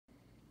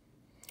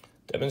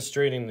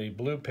Demonstrating the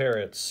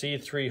BlueParrott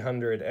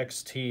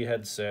C300-XT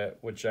headset,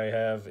 which I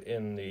have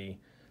in the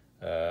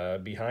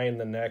behind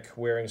the neck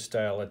wearing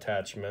style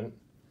attachment,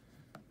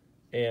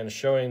 and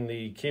showing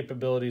the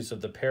capabilities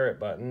of the Parrott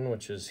button,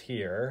 which is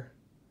here,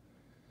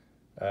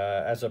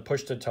 as a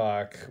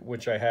push-to-talk,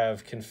 which I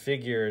have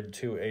configured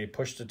to a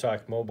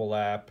push-to-talk mobile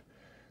app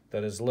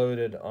that is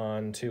loaded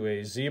onto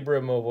a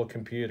Zebra mobile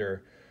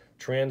computer,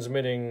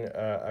 transmitting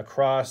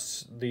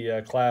across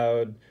the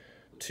cloud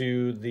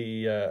to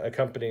the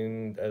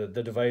accompanying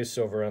the device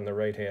over on the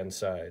right-hand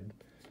side.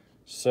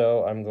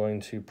 So I'm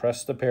going to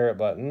press the Parrott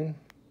button,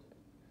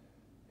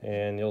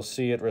 and you'll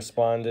see it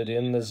responded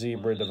in the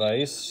Zebra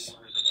device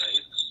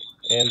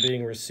and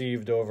being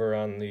received over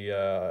on the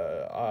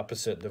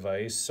opposite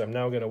device. I'm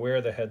now going to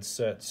wear the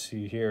headset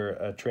to hear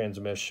a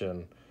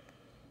transmission.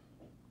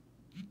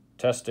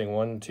 Testing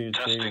 1 2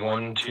 3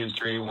 1 2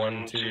 3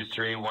 1 2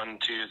 3 1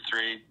 2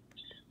 3.